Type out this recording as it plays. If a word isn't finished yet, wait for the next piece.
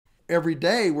every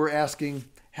day we're asking,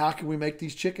 how can we make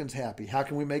these chickens happy? How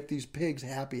can we make these pigs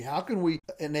happy? How can we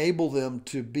enable them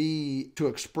to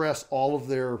express all of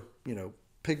their,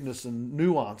 pigness and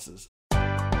nuances?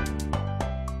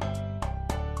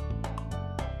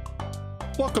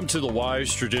 Welcome to the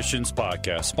Wise Traditions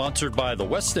Podcast, sponsored by the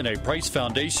Weston A. Price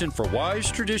Foundation for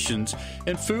Wise Traditions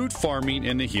in Food, Farming,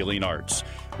 and the Healing Arts.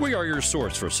 We are your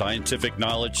source for scientific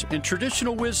knowledge and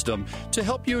traditional wisdom to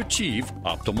help you achieve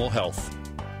optimal health.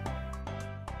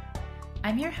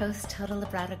 I'm your host, Tota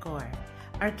Labrada Gore.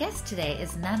 Our guest today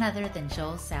is none other than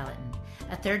Joel Salatin,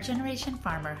 a third-generation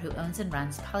farmer who owns and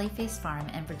runs Polyface Farm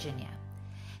in Virginia.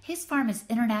 His farm is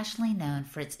internationally known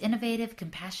for its innovative,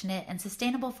 compassionate, and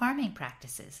sustainable farming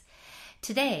practices.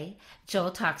 Today, Joel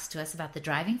talks to us about the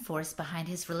driving force behind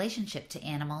his relationship to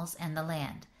animals and the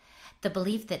land, the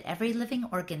belief that every living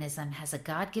organism has a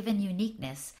God-given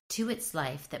uniqueness to its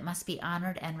life that must be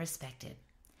honored and respected.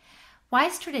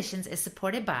 Wise Traditions is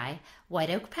supported by White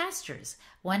Oak Pastures,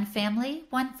 one family,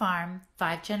 one farm,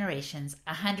 5 generations,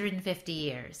 150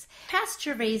 years.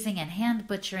 Pasture raising and hand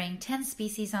butchering 10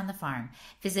 species on the farm.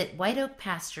 Visit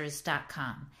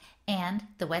whiteoakpastures.com. And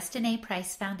the Weston A.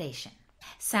 Price Foundation.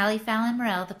 Sally Fallon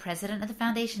Morell, the president of the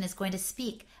foundation, is going to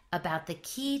speak about the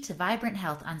key to vibrant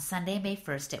health on Sunday, May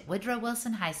 1st at Woodrow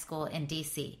Wilson High School in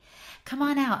D.C. Come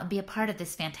on out and be a part of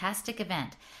this fantastic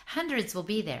event. Hundreds will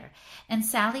be there, and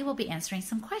Sally will be answering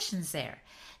some questions there.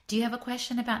 Do you have a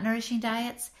question about nourishing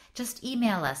diets? Just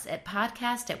email us at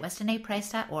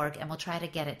podcast@westonaprice.org and we'll try to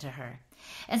get it to her.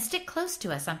 And stick close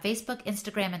to us on Facebook,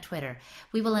 Instagram, and Twitter.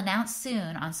 We will announce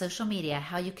soon on social media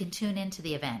how you can tune into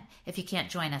the event if you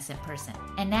can't join us in person.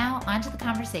 And now, on to the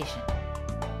conversation.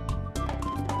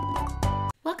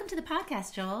 Welcome to the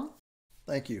podcast, Joel.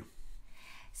 Thank you.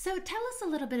 So tell us a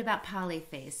little bit about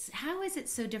Polyface. How is it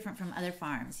so different from other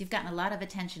farms? You've gotten a lot of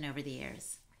attention over the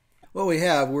years. Well, we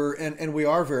have. We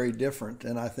are very different,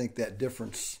 and I think that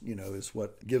difference, is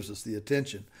what gives us the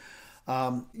attention.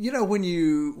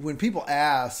 When people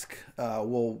ask,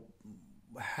 well,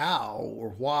 how or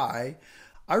why,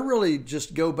 I really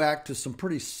just go back to some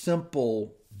pretty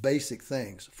simple, basic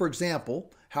things. For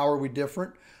example, how are we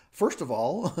different? First of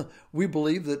all, we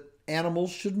believe that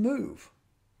animals should move.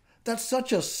 That's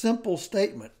such a simple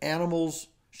statement. Animals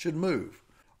should move.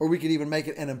 Or we could even make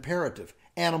it an imperative.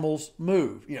 Animals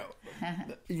move. You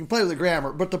can play with the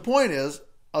grammar. But the point is,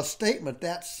 a statement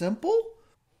that simple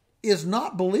is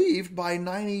not believed by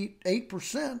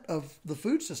 98% of the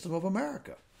food system of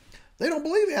America. They don't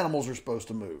believe animals are supposed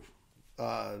to move.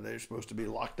 They're supposed to be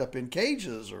locked up in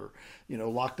cages or,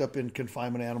 locked up in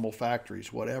confinement animal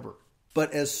factories, whatever.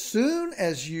 But as soon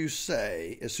as you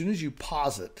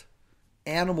posit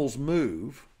animals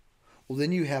move, well,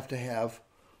 then you have to have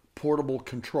portable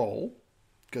control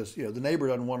because, the neighbor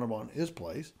doesn't want them on his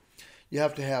place. You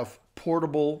have to have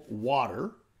portable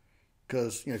water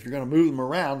because, if you're going to move them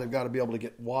around, they've got to be able to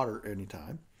get water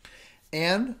anytime.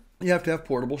 And you have to have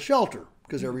portable shelter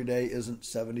because every day isn't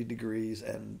 70 degrees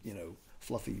and,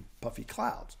 fluffy, puffy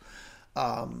clouds.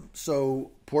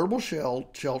 So portable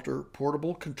shelter,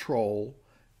 portable control,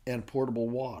 and portable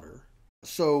water.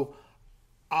 So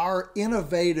our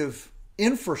innovative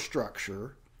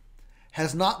infrastructure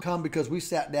has not come because we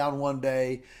sat down one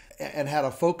day and had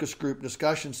a focus group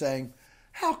discussion saying,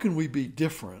 how can we be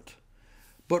different?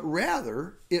 But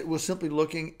rather, it was simply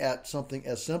looking at something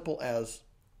as simple as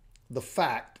the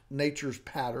fact, nature's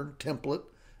pattern, template,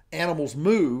 animals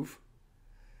move,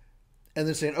 and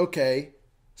then saying, okay,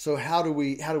 so how do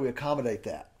we accommodate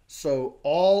that? So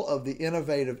all of the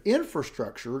innovative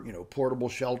infrastructure, portable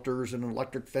shelters and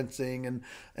electric fencing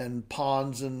and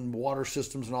ponds and water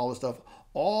systems and all this stuff,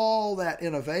 all that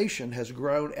innovation has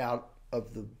grown out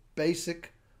of the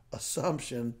basic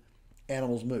assumption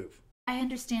animals move. I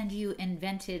understand you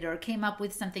invented or came up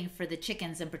with something for the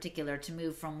chickens in particular to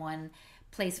move from one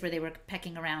place where they were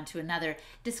pecking around to another.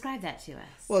 Describe that to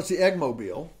us. Well, it's the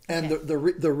eggmobile. And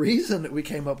okay. the reason that we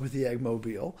came up with the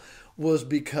eggmobile was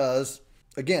because,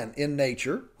 again, in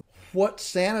nature, what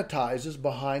sanitizes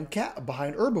behind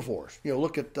herbivores?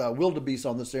 Look at wildebeest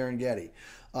on the Serengeti,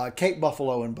 Cape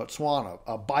buffalo in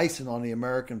Botswana, bison on the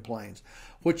American plains.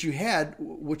 What you have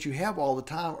all the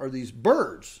time are these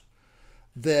birds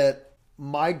that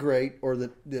migrate or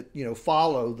that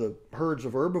follow the herds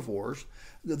of herbivores.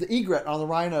 The egret on the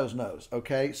rhino's nose.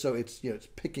 Okay, so it's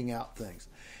picking out things.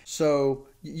 So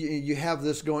you have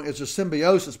this going. It's a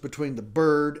symbiosis between the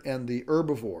bird and the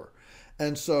herbivore,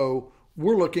 and so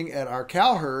we're looking at our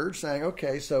cow herd, saying,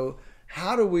 okay, so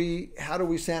how do we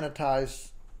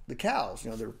sanitize the cows?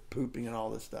 They're pooping and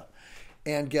all this stuff,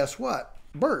 and guess what?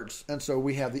 Birds. And so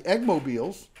we have the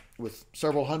eggmobiles with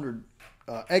several hundred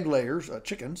egg layers,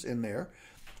 chickens in there.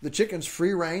 The chickens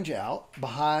free range out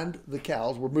behind the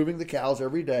cows. We're moving the cows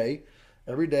every day.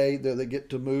 Every day they get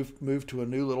to move to a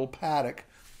new little paddock.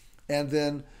 And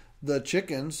then the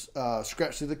chickens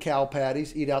scratch through the cow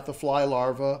patties, eat out the fly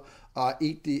larvae,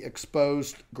 eat the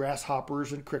exposed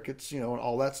grasshoppers and crickets, and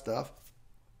all that stuff,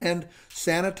 and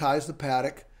sanitize the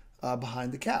paddock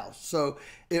behind the cows. So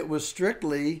it was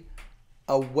strictly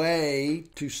a way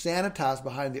to sanitize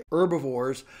behind the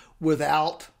herbivores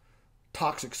without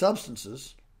toxic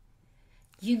substances.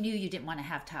 You knew you didn't want to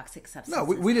have toxic substances. No,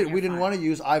 we didn't want to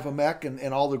use ivomec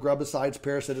and all the grubicides,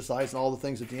 parasiticides, and all the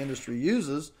things that the industry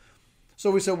uses.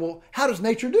 So we said, well, how does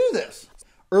nature do this?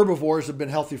 Herbivores have been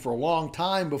healthy for a long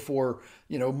time before,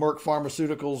 Merck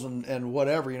Pharmaceuticals and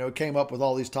whatever, came up with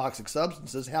all these toxic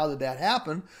substances. How did that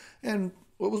happen? And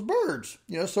it was birds,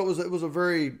 so it was a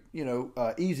very,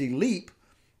 easy leap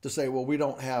to say, well, we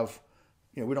don't have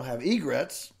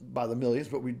egrets by the millions,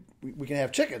 but we can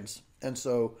have chickens. And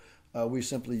so we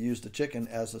simply use the chicken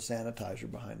as a sanitizer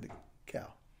behind the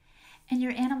cow. And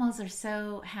your animals are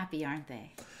so happy, aren't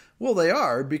they? Well, they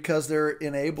are, because they're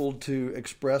enabled to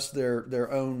express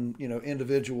their own,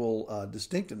 individual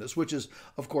distinctiveness, which is,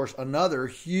 of course, another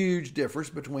huge difference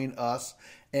between us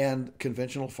and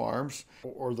conventional farms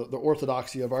or the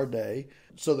orthodoxy of our day.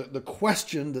 So the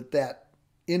question that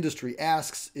industry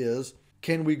asks is,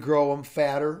 can we grow them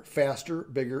fatter, faster,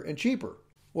 bigger, and cheaper?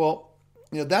 Well,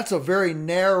 that's a very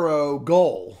narrow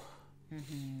goal.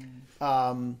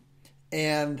 Mm-hmm.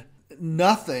 And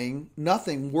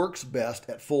nothing works best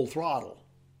at full throttle.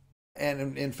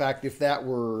 And in fact, if that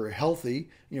were healthy,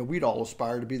 we'd all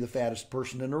aspire to be the fattest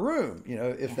person in the room,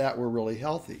 if that were really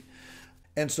healthy.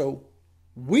 And so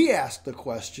we asked the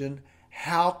question,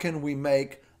 how can we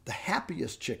make the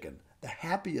happiest chicken, the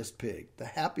happiest pig, the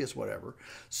happiest whatever,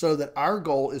 so that our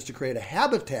goal is to create a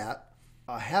habitat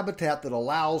that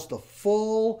allows the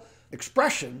full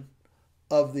expression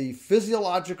of the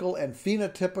physiological and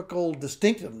phenotypical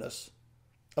distinctiveness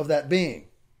of that being.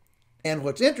 And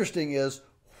what's interesting is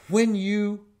when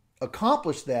you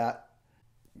accomplish that,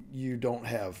 you don't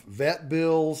have vet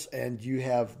bills and you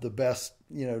have the best,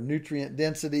 nutrient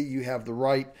density. You have the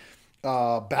right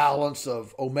balance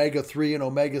of omega-3 and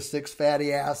omega-6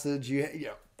 fatty acids.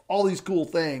 All these cool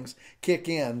things kick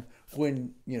in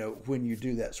when you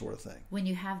do that sort of thing. When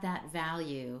you have that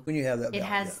value. It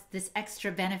has this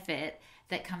extra benefit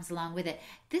that comes along with it.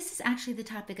 This is actually the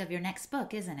topic of your next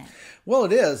book, isn't it? Well,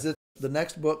 it is. The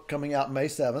next book coming out May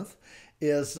 7th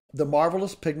is The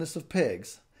Marvelous Pigness of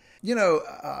Pigs.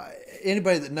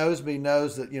 Anybody that knows me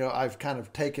knows that, I've kind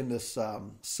of taken this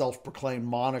self-proclaimed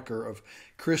moniker of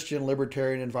Christian,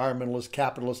 libertarian, environmentalist,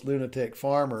 capitalist, lunatic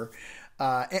farmer.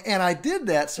 And I did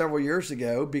that several years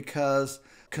ago because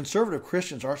conservative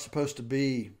Christians aren't supposed to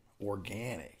be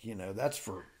organic. That's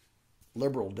for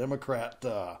liberal Democrat,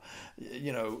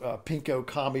 pinko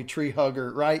commie tree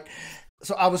hugger, right?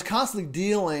 So I was constantly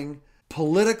dealing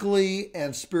politically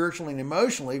and spiritually and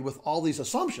emotionally with all these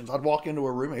assumptions. I'd walk into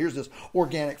a room and here's this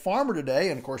organic farmer today,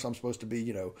 and of course I'm supposed to be,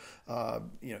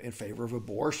 in favor of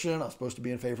abortion. I'm supposed to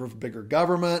be in favor of bigger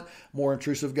government, more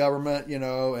intrusive government,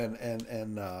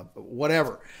 and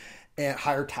whatever, and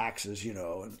higher taxes,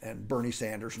 and Bernie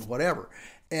Sanders and whatever.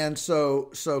 And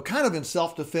so kind of in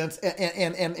self-defense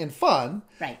and fun,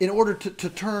 right, in order to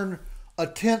turn a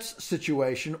tense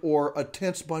situation or a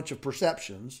tense bunch of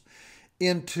perceptions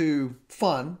into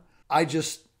fun, I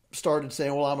just started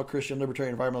saying, well, I'm a Christian,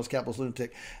 libertarian, environmentalist, capitalist,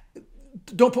 lunatic.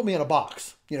 Don't put me in a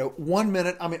box. 1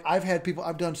 minute,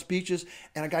 I've done speeches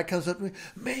and a guy comes up to me,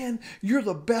 man, you're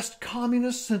the best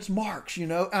communist since Marx,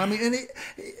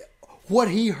 what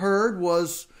he heard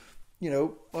was,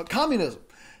 communism.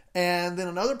 And then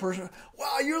another person,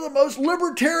 wow, you're the most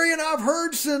libertarian I've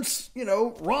heard since,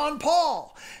 Ron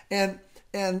Paul. And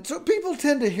so people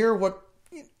tend to hear what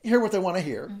they want to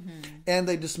hear, mm-hmm, and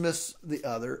they dismiss the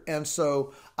other. And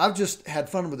so I've just had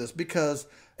fun with this because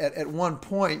at one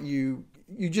point you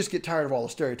just get tired of all the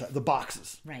stereotypes, the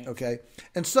boxes. Right. Okay.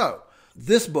 And so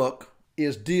this book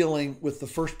is dealing with the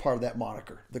first part of that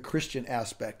moniker, the Christian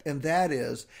aspect. And that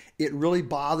is, it really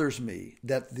bothers me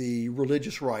that the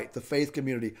religious right, the faith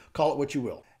community, call it what you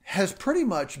will, has pretty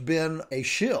much been a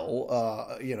shill,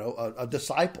 a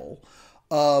disciple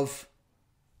of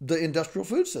the industrial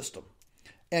food system.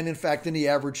 And in fact, in the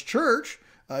average church,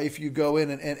 if you go in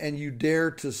and you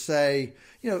dare to say,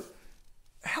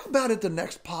 how about at the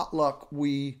next potluck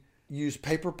we use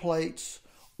paper plates,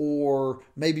 or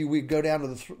maybe we go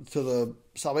down to the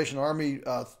Salvation Army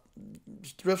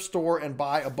thrift store and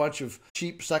buy a bunch of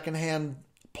cheap secondhand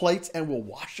plates and we'll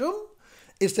wash them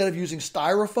instead of using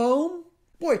styrofoam.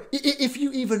 Boy, if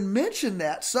you even mention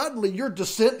that, suddenly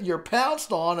you're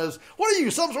pounced on as, what are you,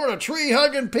 some sort of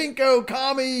tree-hugging, pinko,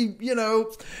 commie,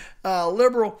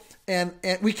 liberal? And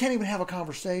we can't even have a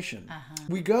conversation.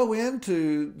 We go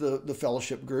into the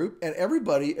fellowship group, and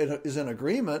everybody is in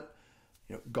agreement.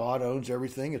 God owns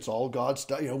everything. It's all God's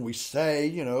stuff. We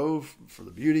say, for the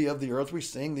beauty of the earth, we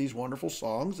sing these wonderful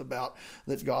songs about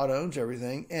that God owns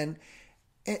everything.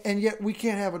 And yet we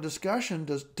can't have a discussion.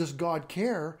 Does God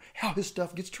care how his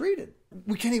stuff gets treated?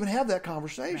 We can't even have that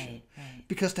conversation. Right.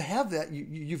 Because to have that,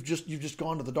 you've just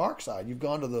gone to the dark side. You've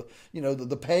gone to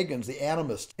the pagans, the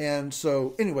animists. And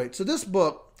so anyway, so this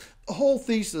book, the whole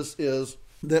thesis is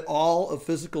that all of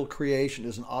physical creation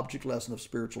is an object lesson of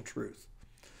spiritual truth.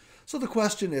 So the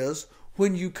question is,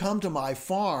 when you come to my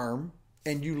farm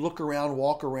and you look around,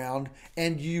 walk around,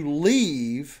 and you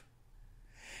leave,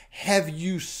 have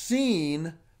you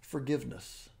seen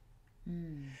forgiveness?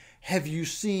 Have you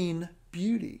seen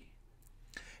beauty?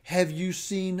 Have you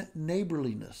seen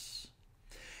neighborliness?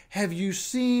 Have you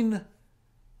seen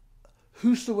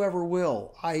whosoever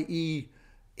will, i.e.,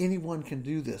 anyone can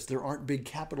do this? There aren't big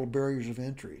capital barriers of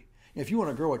entry. If you want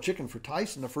to grow a chicken for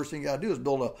Tyson, the first thing you got to do is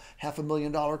build a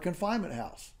 $500,000 confinement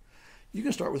house. You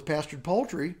can start with pastured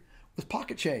poultry with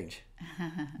pocket change.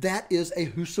 That is a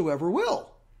whosoever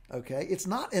will. Okay? It's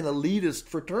not an elitist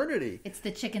fraternity. It's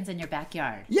the chickens in your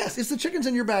backyard. Yes, it's the chickens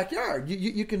in your backyard.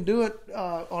 You can do it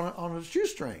on a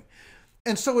shoestring.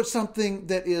 And so it's something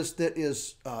that is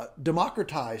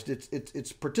democratized.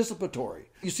 It's participatory.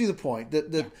 You see the point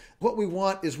that what we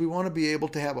want is we want to be able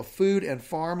to have a food and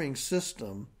farming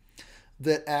system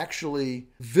that actually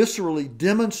viscerally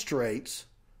demonstrates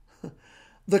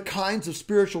the kinds of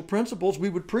spiritual principles we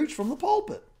would preach from the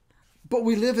pulpit. But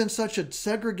we live in such a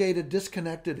segregated,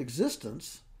 disconnected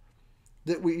existence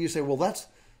that you say, well, that's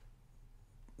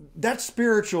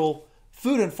spiritual.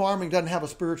 Food and farming doesn't have a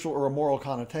spiritual or a moral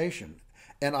connotation.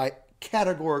 And I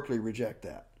categorically reject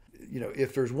that.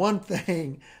 If there's one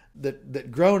thing that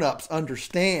grown-ups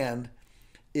understand,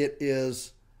 it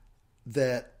is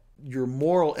that your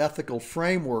moral, ethical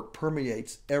framework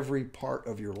permeates every part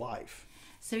of your life.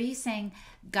 So are you saying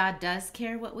God does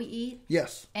care what we eat?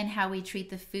 Yes. And how we treat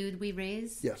the food we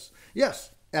raise? Yes,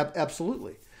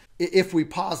 absolutely. If we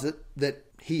posit that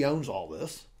he owns all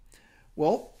this,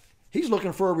 well, he's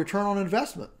looking for a return on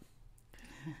investment.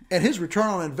 And his return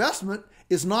on investment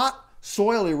is not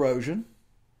soil erosion.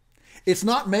 It's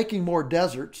not making more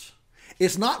deserts.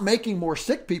 It's not making more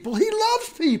sick people. He loves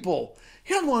people.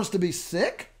 He doesn't want us to be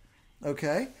sick.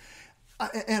 Okay?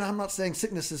 And I'm not saying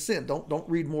sickness is sin. Don't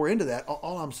read more into that.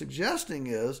 All I'm suggesting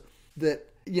is that,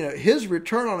 his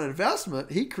return on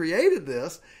investment, he created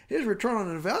this. His return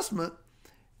on investment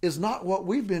is not what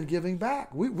we've been giving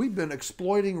back. We've been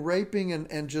exploiting, raping,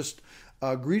 and just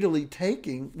greedily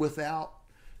taking without,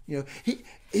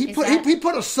 he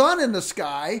put a sun in the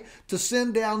sky to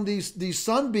send down these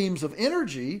sunbeams of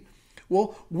energy.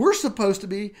 Well, we're supposed to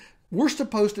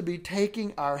be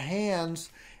taking our hands,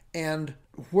 and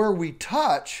where we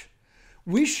touch,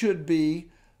 we should be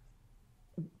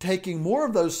taking more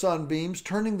of those sunbeams,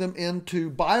 turning them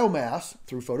into biomass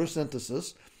through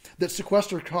photosynthesis that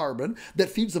sequesters carbon, that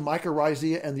feeds the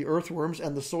mycorrhizae and the earthworms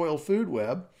and the soil food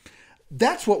web.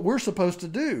 That's what we're supposed to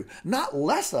do. Not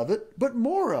less of it, but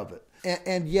more of it.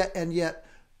 And yet,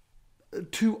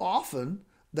 too often,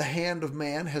 the hand of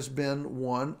man has been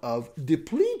one of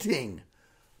depleting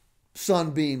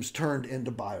sunbeams turned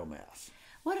into biomass.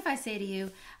 What if I say to you,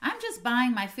 I'm just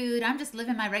buying my food, I'm just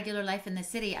living my regular life in the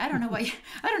city. I don't know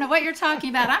what you're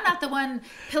talking about. I'm not the one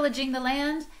pillaging the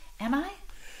land, am I?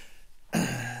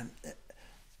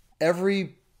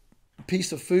 Every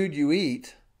piece of food you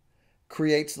eat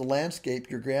creates the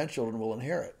landscape your grandchildren will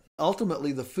inherit.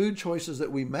 Ultimately, the food choices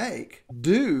that we make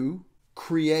do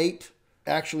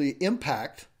actually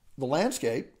impact the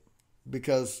landscape,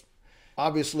 because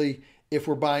obviously if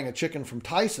we're buying a chicken from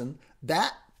Tyson,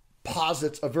 that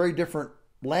posits a very different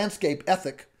landscape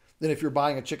ethic than if you're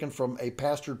buying a chicken from a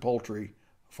pastured poultry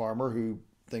farmer who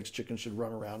thinks chickens should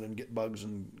run around and get bugs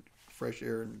and fresh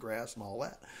air and grass and all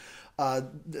that.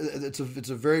 It's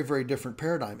a very, very different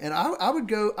paradigm. And I would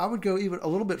go even a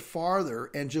little bit farther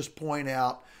and just point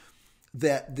out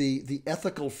that the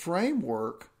ethical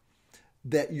framework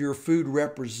that your food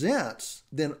represents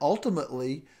then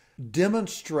ultimately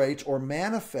demonstrates or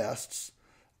manifests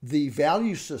the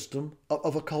value system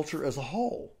of a culture as a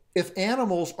whole. If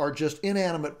animals are just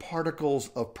inanimate particles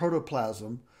of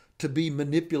protoplasm to be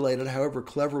manipulated however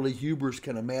cleverly hubris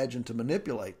can imagine to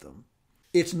manipulate them,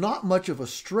 it's not much of a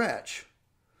stretch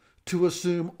to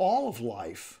assume all of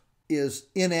life is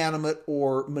inanimate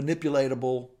or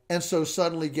manipulatable. And so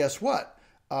suddenly, guess what?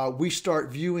 we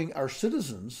start viewing our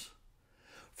citizens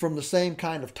from the same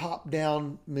kind of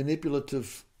top-down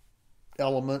manipulative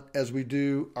element as we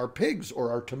do our pigs or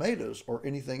our tomatoes or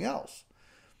anything else.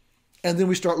 And then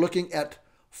we start looking at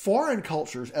foreign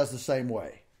cultures as the same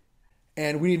way.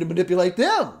 And we need to manipulate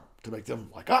them to make them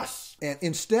like us. And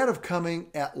instead of coming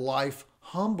at life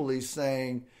humbly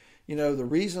saying, you know, the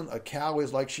reason a cow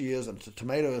is like she is and a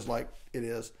tomato is like it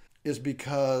is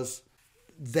because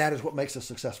that is what makes a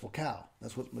successful cow.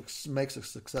 That's what makes a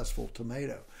successful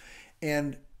tomato.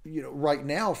 And, you know, right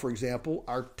now, for example,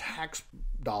 our tax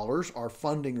dollars are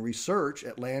funding research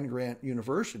at land-grant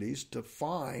universities to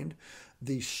find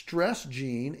the stress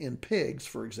gene in pigs,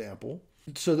 for example,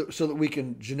 so that we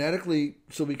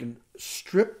can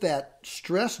strip that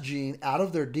stress gene out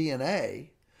of their DNA.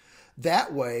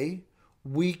 That way,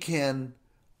 we can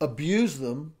abuse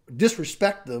them,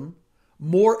 disrespect them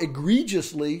more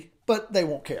egregiously, but they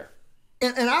won't care.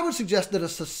 And I would suggest that a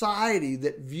society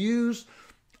that views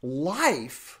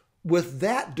life with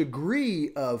that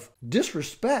degree of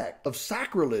disrespect, of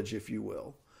sacrilege, if you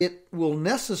will, it will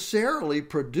necessarily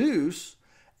produce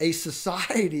a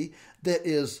society that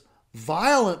is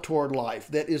violent toward life,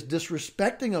 that is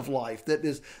disrespecting of life, that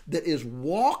is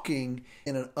walking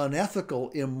in an unethical,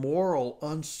 immoral,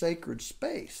 unsacred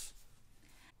space.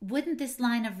 Wouldn't this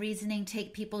line of reasoning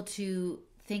take people to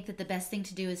think that the best thing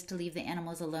to do is to leave the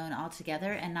animals alone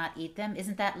altogether and not eat them?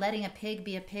 Isn't that letting a pig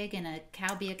be a pig and a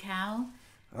cow be a cow?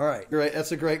 All right, great.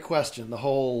 That's a great question, the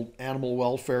whole animal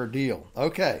welfare deal.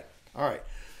 Okay, all right.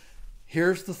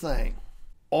 Here's the thing.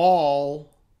 All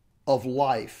of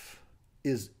life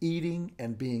is eating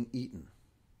and being eaten.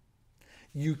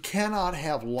 You cannot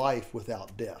have life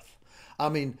without death. I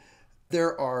mean,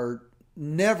 there are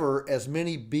never as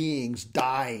many beings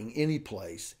dying any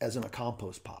place as in a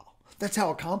compost pile. That's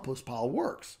how a compost pile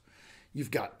works.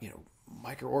 You've got,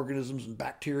 microorganisms and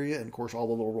bacteria and, of course, all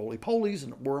the little roly-polies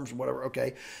and worms and whatever,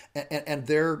 okay? And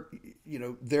they're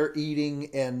eating,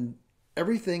 and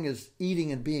everything is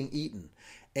eating and being eaten.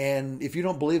 And if you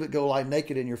don't believe it, go lie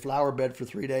naked in your flower bed for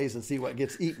 3 days and see what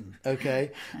gets eaten,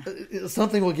 okay?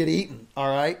 Something will get eaten,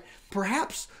 all right?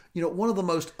 Perhaps, one of the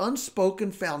most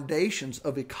unspoken foundations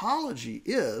of ecology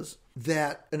is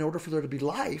that in order for there to be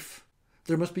life,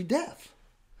 there must be death.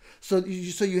 So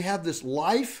you have this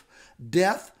life,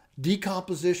 death,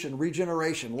 decomposition,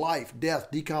 regeneration, life, death,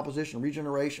 decomposition,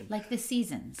 regeneration. Like the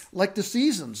seasons. Like the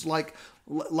seasons, like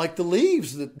the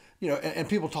leaves that, and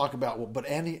people talk about, well, but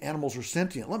animals are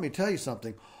sentient. Let me tell you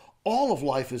something. All of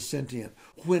life is sentient.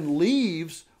 When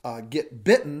leaves get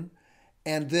bitten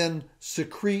and then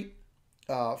secrete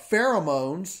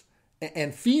pheromones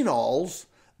and phenols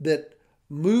that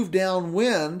move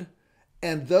downwind,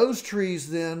 and those trees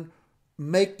then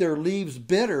make their leaves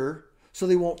bitter so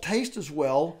they won't taste as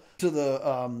well to the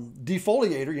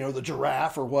defoliator, the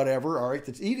giraffe or whatever, all right,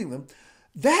 that's eating them.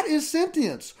 That is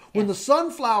sentience. When the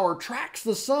sunflower tracks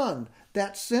the sun,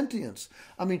 that's sentience.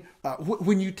 I mean,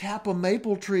 when you tap a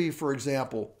maple tree, for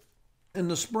example, in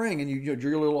the spring, and you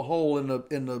drill a little hole in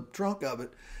the trunk of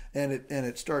it, and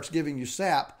it starts giving you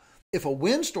sap. If a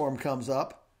windstorm comes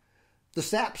up, the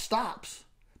sap stops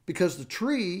because the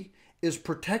tree is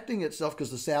protecting itself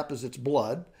because the sap is its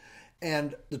blood.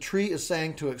 And the tree is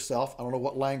saying to itself, I don't know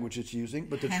what language it's using,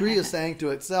 but the tree is saying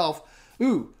to itself,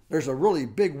 ooh, there's a really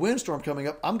big windstorm coming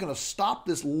up. I'm going to stop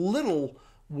this little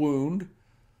wound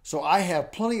so I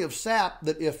have plenty of sap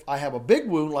that if I have a big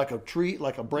wound, like a tree,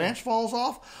 like a branch falls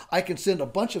off, I can send a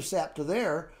bunch of sap to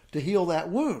there to heal that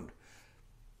wound.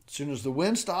 As soon as the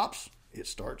wind stops, it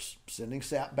starts sending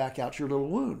sap back out your little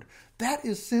wound. That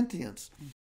is sentience.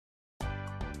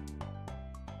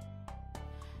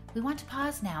 We want to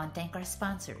pause now and thank our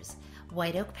sponsors,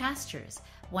 White Oak Pastures,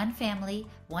 one family,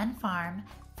 one farm,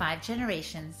 5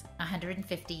 generations,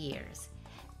 150 years.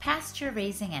 Pasture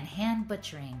raising and hand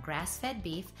butchering grass-fed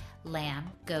beef, lamb,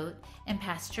 goat, and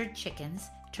pastured chickens,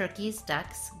 turkeys,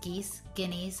 ducks, geese,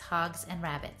 guineas, hogs, and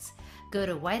rabbits. Go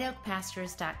to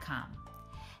whiteoakpastures.com.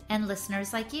 And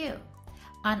listeners like you.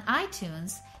 On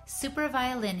iTunes, Super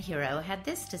Violin Hero had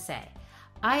this to say: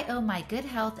 I owe my good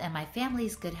health and my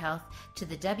family's good health to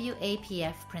the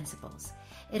WAPF principles.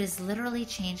 It has literally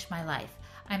changed my life.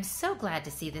 I'm so glad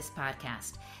to see this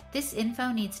podcast. This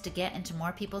info needs to get into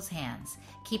more people's hands.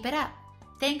 Keep it up.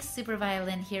 Thanks, Super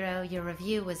Violin Hero. Your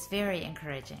review was very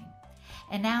encouraging.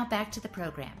 And now back to the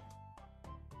program.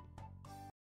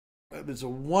 It's a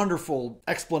wonderful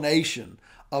explanation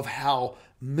of how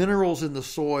minerals in the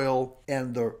soil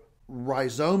and the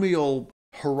rhizomial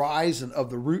horizon of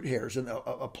the root hairs, and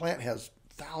a plant has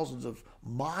thousands of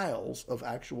miles of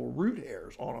actual root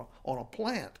hairs on a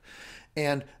plant,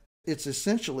 and it's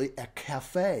essentially a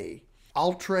cafe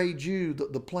I'll trade you,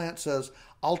 the plant says,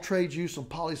 I'll trade you some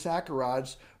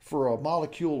polysaccharides for a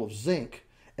molecule of zinc.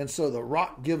 And so the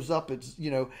rock gives up its,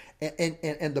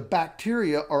 and the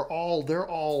bacteria are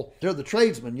they're the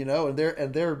tradesmen, and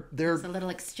they're it's a little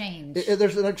exchange.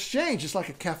 There's an exchange. It's like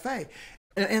a cafe.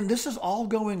 And this is all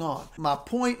going on. My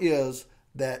point is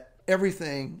that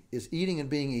everything is eating and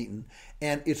being eaten.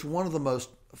 And it's one of the most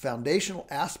foundational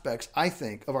aspects, I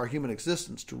think, of our human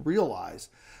existence to realize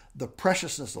the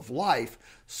preciousness of life.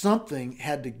 Something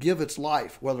had to give its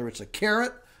life, whether it's a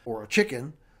carrot or a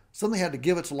chicken, something had to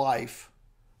give its life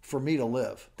for me to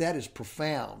live. That is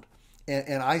profound,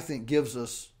 and I think gives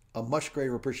us a much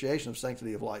greater appreciation of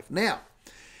sanctity of life. Now,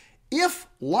 if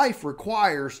life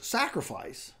requires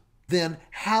sacrifice, then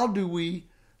how do we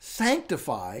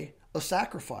sanctify a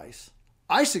sacrifice?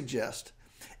 I suggest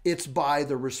it's by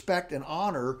the respect and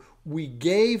honor we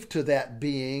gave to that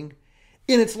being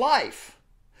in its life.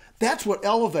 That's what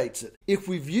elevates it. If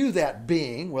we view that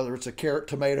being, whether it's a carrot,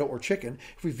 tomato, or chicken,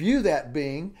 if we view that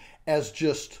being as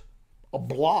just a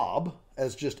blob,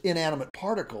 as just inanimate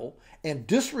particle, and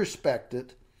disrespect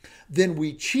it, then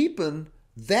we cheapen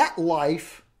that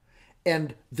life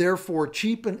and therefore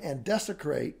cheapen and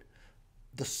desecrate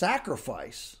the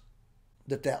sacrifice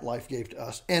that life gave to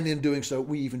us. And in doing so,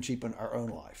 we even cheapen our own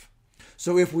life.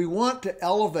 So if we want to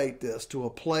elevate this to a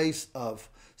place of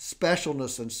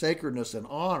specialness and sacredness and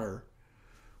honor,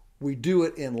 we do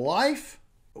it in life,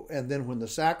 and then when the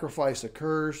sacrifice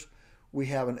occurs, we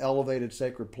have an elevated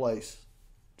sacred place,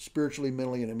 spiritually,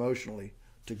 mentally, and emotionally,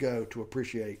 to go to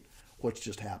appreciate what's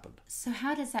just happened. So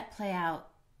how does that play out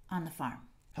on the farm?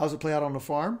 How does it play out on the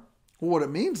farm? Well, what it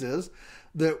means is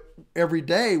that every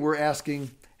day we're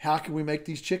asking, how can we make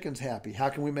these chickens happy? How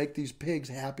can we make these pigs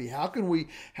happy? How can we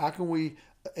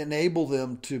enable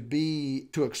them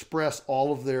to express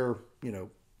all of their,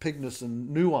 pigness and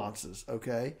nuances,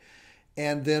 okay?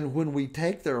 And then when we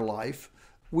take their life,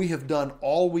 we have done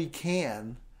all we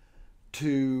can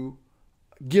to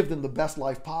give them the best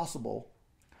life possible,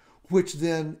 which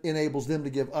then enables them to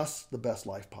give us the best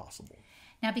life possible.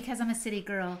 Now, because I'm a city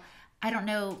girl, I don't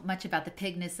know much about the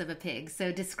pigness of a pig.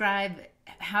 So describe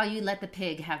how you let the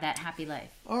pig have that happy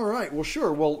life. All right. Well,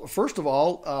 sure. Well, first of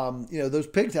all, those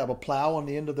pigs have a plow on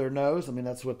the end of their nose. I mean,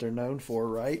 that's what they're known for,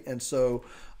 right? And so,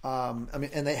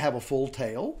 and they have a full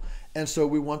tail. And so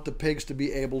we want the pigs to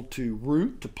be able to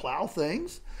root, to plow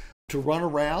things, to run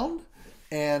around,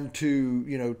 and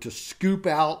to scoop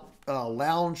out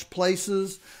lounge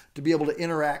places, to be able to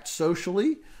interact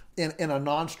socially in a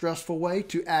non-stressful way,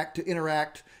 to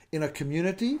interact in a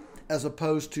community as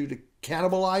opposed to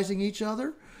cannibalizing each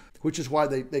other, which is why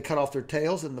they cut off their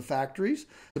tails in the factories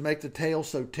to make the tail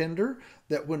so tender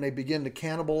that when they begin to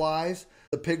cannibalize,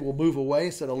 the pig will move away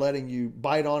instead of letting you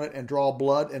bite on it and draw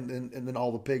blood, and then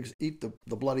all the pigs eat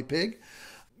the bloody pig.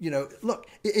 Look,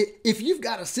 if you've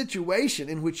got a situation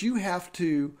in which you have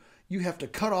to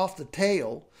cut off the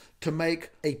tail to make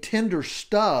a tender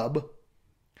stub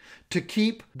to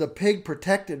keep the pig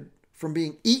protected from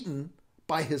being eaten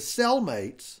by his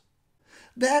cellmates,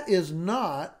 that is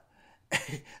not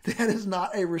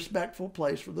a respectful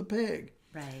place for the pig.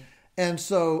 Right. And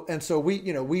so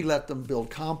we let them build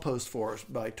compost for us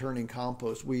by turning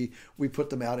compost. We put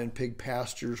them out in pig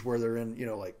pastures where they're in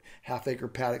like half-acre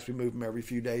paddocks. We move them every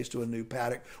few days to a new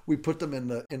paddock. We put them in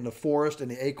the forest, in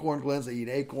the acorn glens. They eat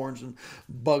acorns and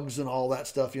bugs and all that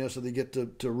stuff, so they get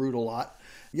to root a lot.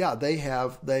 Yeah, they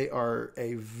are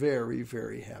a very,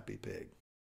 very happy pig.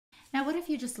 Now, what if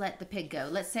you just let the pig go?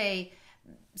 Let's say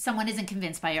someone isn't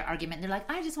convinced by your argument. They're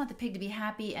like, I just want the pig to be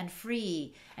happy and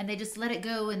free. And they just let it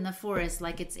go in the forest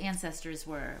like its ancestors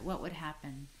were. What would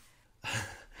happen?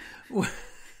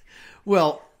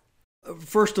 Well,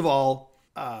 first of all,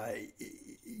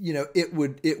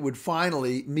 it would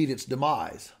finally meet its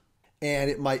demise. And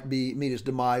it might meet its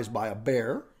demise by a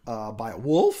bear, by a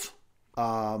wolf.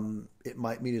 It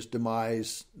might meet its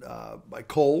demise by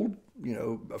cold,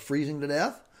 freezing to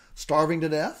death, starving to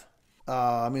death.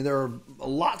 There are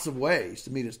lots of ways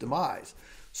to meet its demise.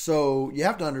 So you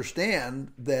have to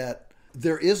understand that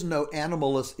there is no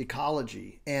animalist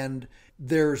ecology, and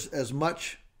there's as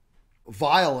much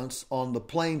violence on the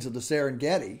plains of the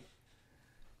Serengeti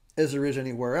as there is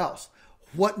anywhere else.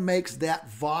 What makes that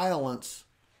violence,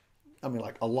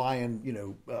 like a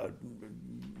lion,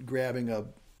 grabbing a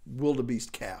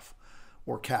wildebeest calf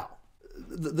or cow?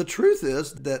 The truth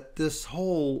is that this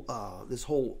whole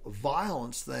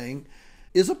violence thing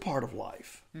is a part of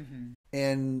life, mm-hmm.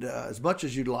 And as much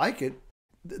as you'd like it,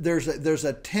 there's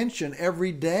a tension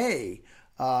every day.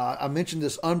 I mentioned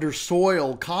this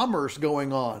undersoil commerce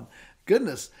going on.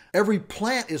 goodness, every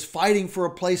plant is fighting for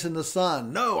a place in the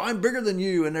sun. No, I'm bigger than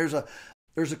you. And there's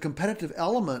a competitive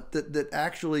element that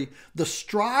actually the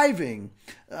striving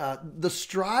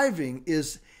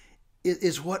is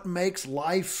what makes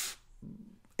life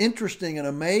interesting and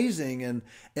amazing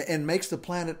and makes the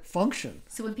planet function.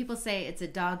 So when people say it's a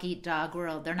dog-eat-dog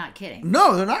world, they're not kidding.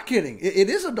 No, they're not kidding. It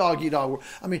is a dog-eat-dog world.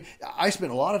 I mean, I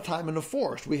spend a lot of time in the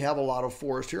forest. We have a lot of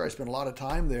forest here. I spend a lot of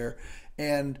time there.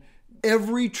 And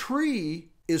every tree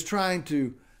is trying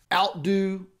to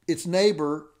outdo its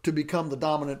neighbor to become the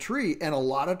dominant tree. And a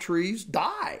lot of trees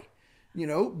die,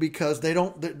 because they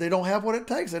don't have what it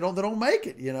takes. They don't make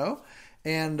it,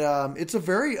 And it's a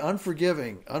very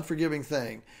unforgiving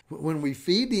thing. When we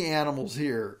feed the animals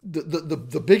here,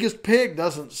 the biggest pig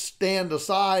doesn't stand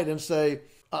aside and say,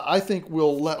 I think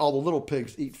we'll let all the little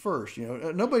pigs eat first.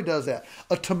 Nobody does that.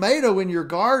 A tomato in your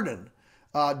garden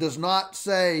does not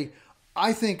say,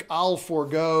 I think I'll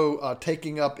forego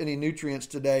taking up any nutrients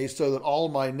today so that all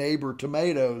my neighbor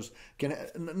tomatoes can.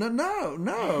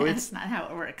 No. That's not how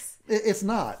it works. It's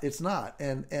not.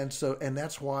 And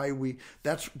that's why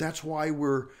that's why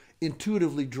we're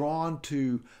intuitively drawn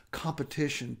to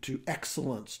competition, to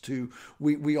excellence,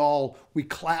 we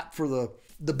clap for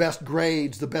the best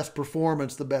grades, the best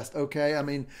performance, the best. Okay. I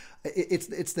mean, it's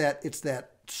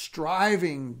that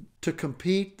striving to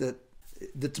compete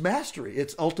that's mastery.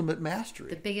 It's ultimate mastery.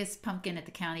 The biggest pumpkin at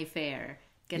the county fair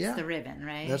gets the ribbon,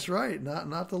 right? That's right.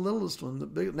 Not the littlest one. The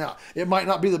big. Now, it might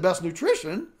not be the best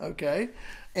nutrition, okay,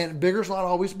 and bigger's not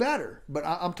always better. But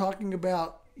I'm talking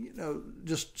about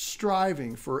just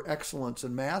striving for excellence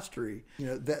and mastery.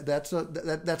 That's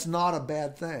not a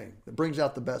bad thing. It brings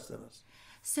out the best in us.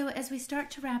 So as we start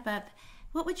to wrap up,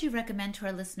 what would you recommend to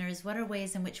our listeners? What are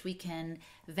ways in which we can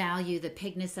value the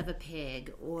pigness of a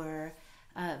pig or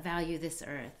value this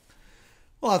earth?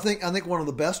 Well, I think one of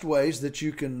the best ways that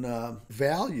you can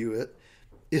value it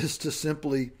is to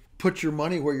simply put your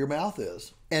money where your mouth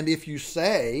is. And if you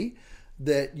say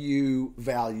that you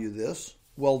value this,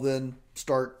 well, then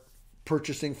start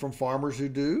purchasing from farmers who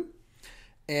do.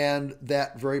 And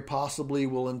that very possibly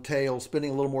will entail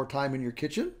spending a little more time in your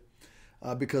kitchen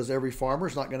because every farmer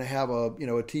is not going to have a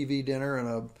TV dinner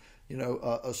and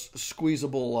a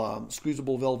squeezable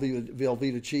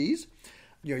Velveeta cheese.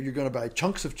 You're going to buy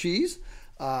chunks of cheese,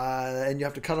 and you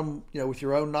have to cut them, with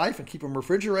your own knife and keep them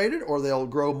refrigerated, or they'll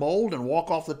grow mold and walk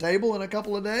off the table in a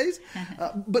couple of days.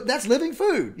 But that's living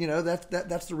food.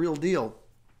 That's the real deal.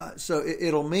 So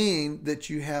it'll mean that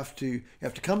you have to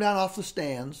come down off the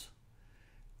stands,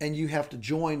 and you have to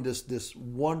join this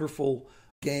wonderful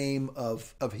game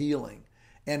of healing.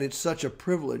 And it's such a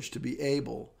privilege to be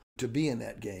able to be in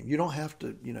that game. You don't have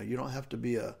to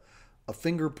be a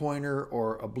finger pointer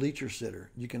or a bleacher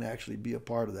sitter. You can actually be a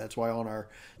part of that. That's why on our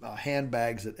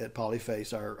handbags at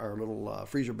Polyface, our little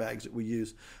freezer bags that we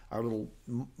use, our little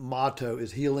motto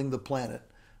is healing the planet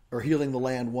or healing the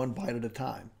land one bite at a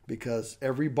time. Because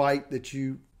every bite that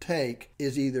you take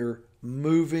is either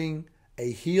moving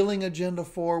a healing agenda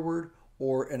forward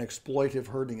or an exploitive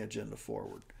herding agenda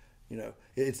forward.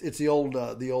 It's the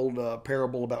old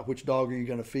parable about which dog are you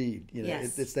going to feed.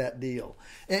 Yes. It's that deal.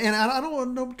 And I don't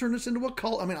want to turn this into a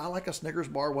cult. I mean, I like a Snickers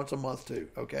bar once a month too.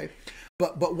 Okay,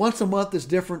 but once a month is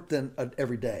different than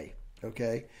every day.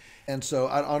 Okay, and so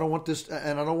I don't want this,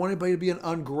 and I don't want anybody to be an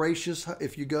ungracious.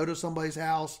 If you go to somebody's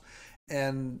house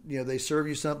and they serve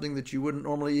you something that you wouldn't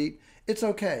normally eat, it's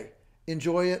okay.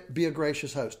 Enjoy it. Be a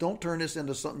gracious host. Don't turn this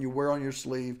into something you wear on your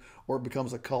sleeve or it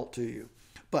becomes a cult to you.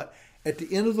 But at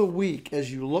the end of the week,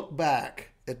 as you look back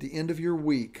at the end of your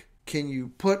week, can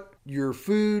you put your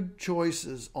food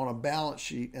choices on a balance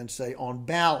sheet and say, on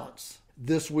balance,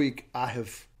 this week I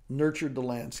have nurtured the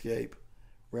landscape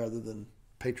rather than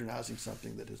patronizing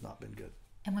something that has not been good.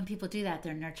 And when people do that,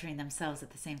 they're nurturing themselves at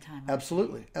the same time. Right?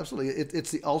 Absolutely.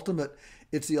 It's the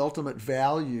ultimate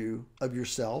value of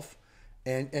yourself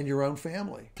and your own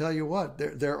family. Tell you what,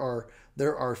 there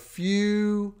are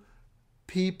few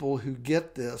people who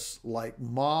get this, like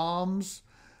moms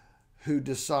who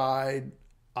decide,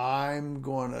 I'm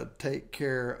going to take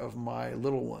care of my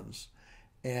little ones.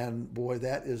 And boy,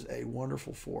 that is a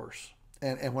wonderful force.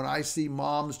 And when I see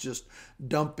moms just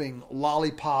dumping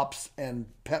lollipops and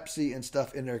Pepsi and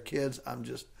stuff in their kids,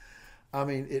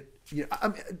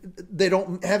 they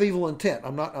don't have evil intent.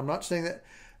 I'm not saying that.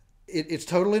 It's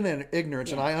totally in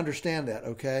ignorance, and I understand that,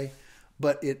 okay?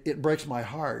 But it breaks my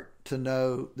heart to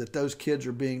know that those kids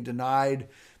are being denied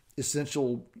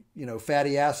essential,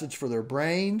 fatty acids for their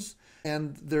brains,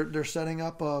 and they're setting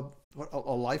up a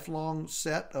a lifelong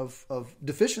set of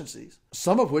deficiencies,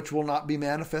 some of which will not be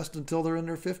manifest until they're in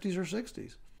their 50s or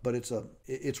 60s. But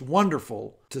it's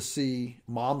wonderful to see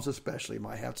moms, especially,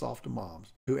 my hat's off to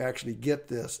moms, who actually get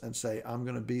this and say, I'm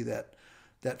going to be that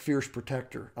fierce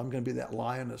protector. I'm going to be that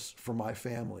lioness for my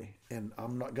family, and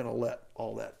I'm not going to let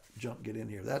all that junk get in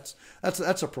here. That's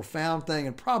a profound thing,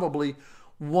 and probably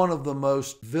one of the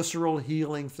most visceral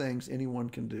healing things anyone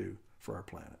can do for our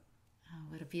planet. Oh,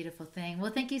 what a beautiful thing.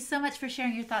 Well, thank you so much for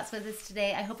sharing your thoughts with us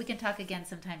today. I hope we can talk again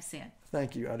sometime soon.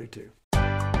 Thank you. I do too.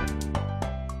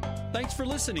 Thanks for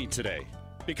listening today.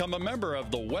 Become a member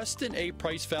of the Weston A.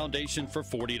 Price Foundation for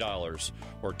 $40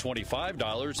 or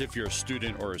 $25 if you're a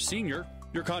student or a senior.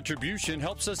 Your contribution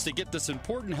helps us to get this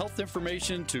important health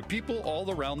information to people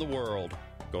all around the world.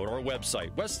 Go to our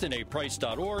website,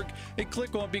 westonaprice.org, and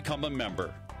click on Become a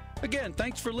Member. Again,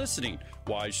 thanks for listening.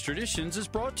 Wise Traditions is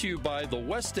brought to you by the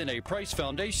Weston A. Price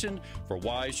Foundation for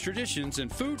wise traditions in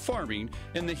food, farming,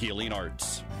 and the healing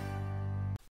arts.